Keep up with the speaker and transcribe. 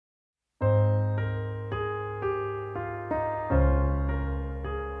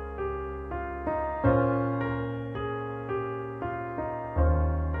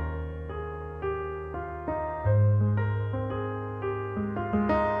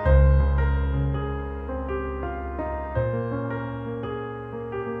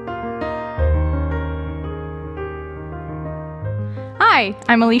Hi,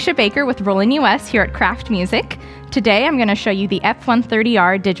 I'm Alicia Baker with Roland US here at Kraft Music. Today I'm going to show you the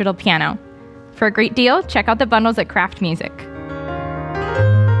F-130R Digital Piano. For a great deal, check out the bundles at Kraft Music.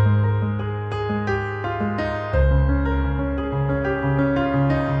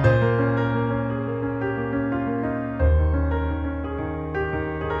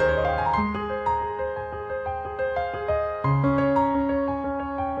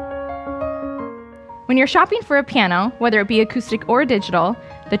 When you're shopping for a piano, whether it be acoustic or digital,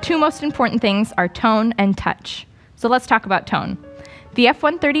 the two most important things are tone and touch. So let's talk about tone. The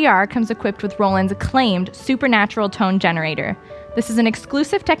F-130R comes equipped with Roland's acclaimed supernatural tone generator. This is an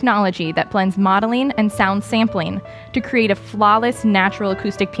exclusive technology that blends modeling and sound sampling to create a flawless natural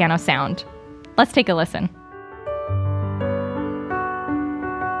acoustic piano sound. Let's take a listen.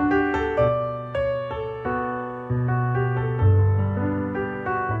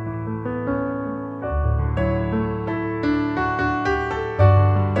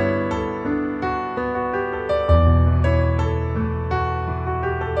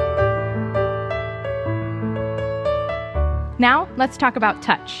 Now, let's talk about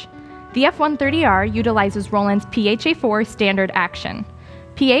touch. The F-130R utilizes Roland's PHA-4 Standard Action.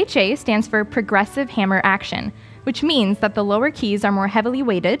 PHA stands for Progressive Hammer Action, which means that the lower keys are more heavily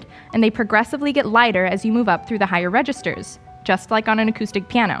weighted and they progressively get lighter as you move up through the higher registers, just like on an acoustic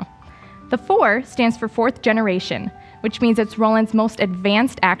piano. The 4 stands for fourth generation, which means it's Roland's most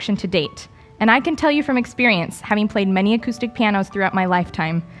advanced action to date. And I can tell you from experience, having played many acoustic pianos throughout my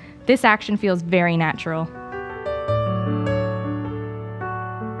lifetime, this action feels very natural.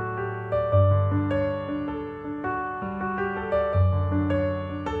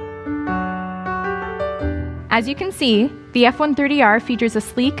 As you can see, the F-130R features a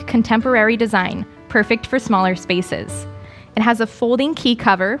sleek, contemporary design, perfect for smaller spaces. It has a folding key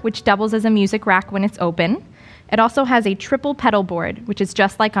cover, which doubles as a music rack when it's open. It also has a triple pedal board, which is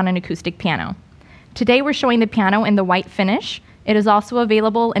just like on an acoustic piano. Today we're showing the piano in the white finish. It is also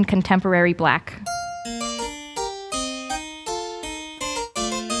available in contemporary black.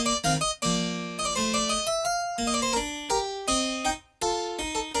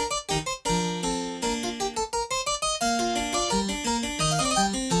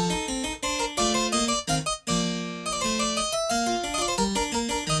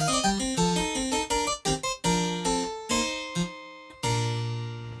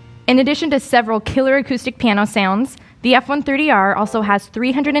 In addition to several killer acoustic piano sounds, the F-130R also has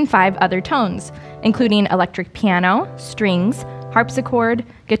 305 other tones, including electric piano, strings, harpsichord,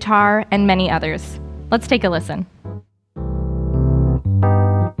 guitar, and many others. Let's take a listen.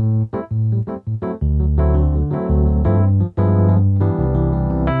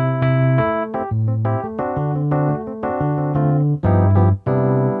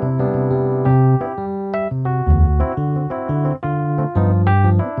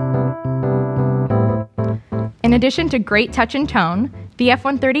 In addition to great touch and tone, the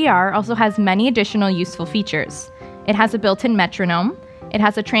F-130R also has many additional useful features. It has a built-in metronome, it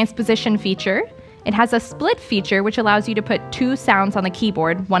has a transposition feature, it has a split feature which allows you to put two sounds on the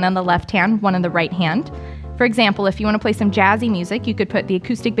keyboard, one on the left hand, one on the right hand. For example, if you want to play some jazzy music, you could put the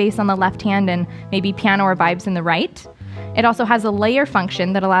acoustic bass on the left hand and maybe piano or vibes in the right. It also has a layer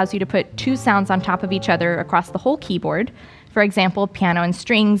function that allows you to put two sounds on top of each other across the whole keyboard. For example, piano and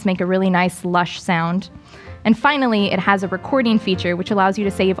strings make a really nice lush sound. And finally, it has a recording feature which allows you to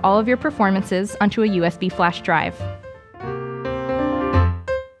save all of your performances onto a USB flash drive.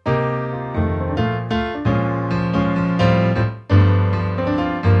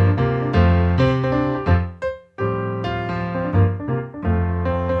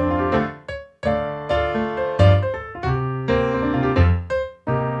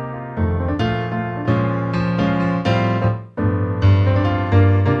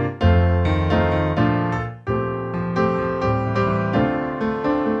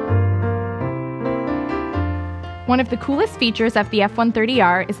 One of the coolest features of the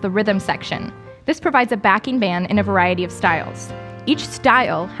F-130R is the rhythm section. This provides a backing band in a variety of styles. Each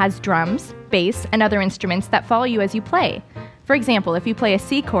style has drums, bass, and other instruments that follow you as you play. For example, if you play a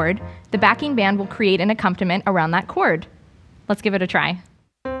C chord, the backing band will create an accompaniment around that chord. Let's give it a try.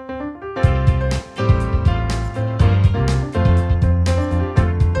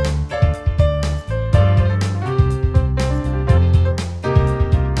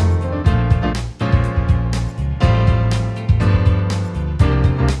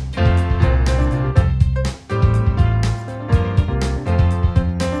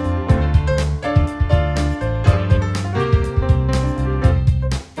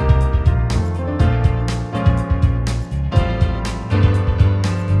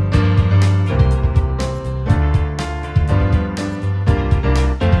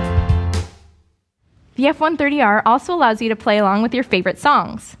 The F-130R also allows you to play along with your favorite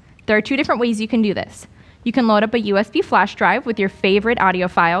songs. There are two different ways you can do this. You can load up a USB flash drive with your favorite audio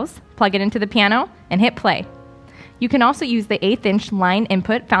files, plug it into the piano, and hit play. You can also use the 1/8" line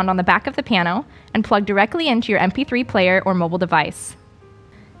input found on the back of the piano and plug directly into your MP3 player or mobile device.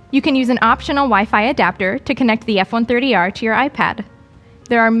 You can use an optional Wi-Fi adapter to connect the F-130R to your iPad.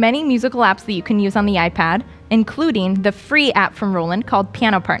 There are many musical apps that you can use on the iPad, including the free app from Roland called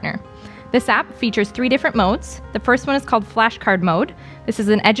Piano Partner. This app features 3 different modes. The first one is called flashcard mode. This is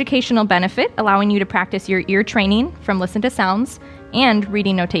an educational benefit, allowing you to practice your ear training from listen to sounds and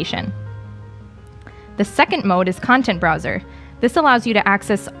reading notation. The second mode is content browser. This allows you to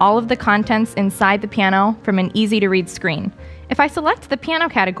access all of the contents inside the piano from an easy-to-read screen. If I select the piano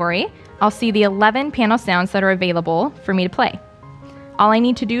category, I'll see the 11 piano sounds that are available for me to play. All I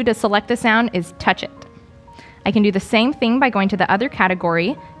need to do to select the sound is touch it. I can do the same thing by going to the other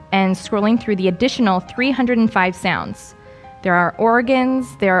category and scrolling through the additional 305 sounds. There are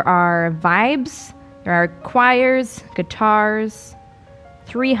organs, there are vibes, there are choirs, guitars,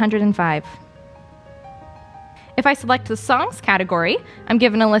 305. If I select the songs category, I'm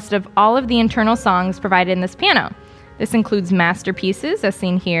given a list of all of the internal songs provided in this piano. This includes masterpieces, as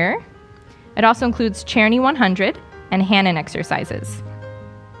seen here. It also includes Czerny 100 and Hanon exercises.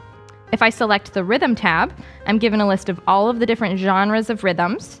 If I select the Rhythm tab, I'm given a list of all of the different genres of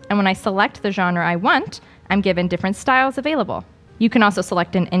rhythms, and when I select the genre I want, I'm given different styles available. You can also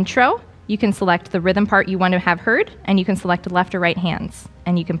select an intro, you can select the rhythm part you want to have heard, and you can select left or right hands,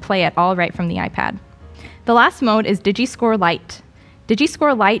 and you can play it all right from the iPad. The last mode is DigiScore Lite.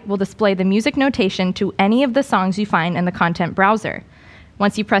 DigiScore Lite will display the music notation to any of the songs you find in the content browser.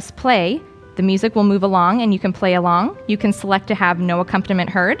 Once you press play, the music will move along and you can play along. You can select to have no accompaniment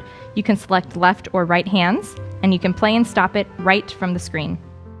heard. You can select left or right hands, and you can play and stop it right from the screen.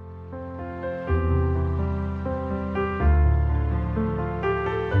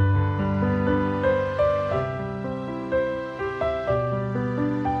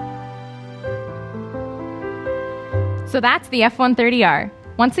 So that's the F-130R.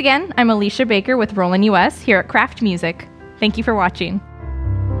 Once again, I'm Alicia Baker with Roland US here at Kraft Music. Thank you for watching.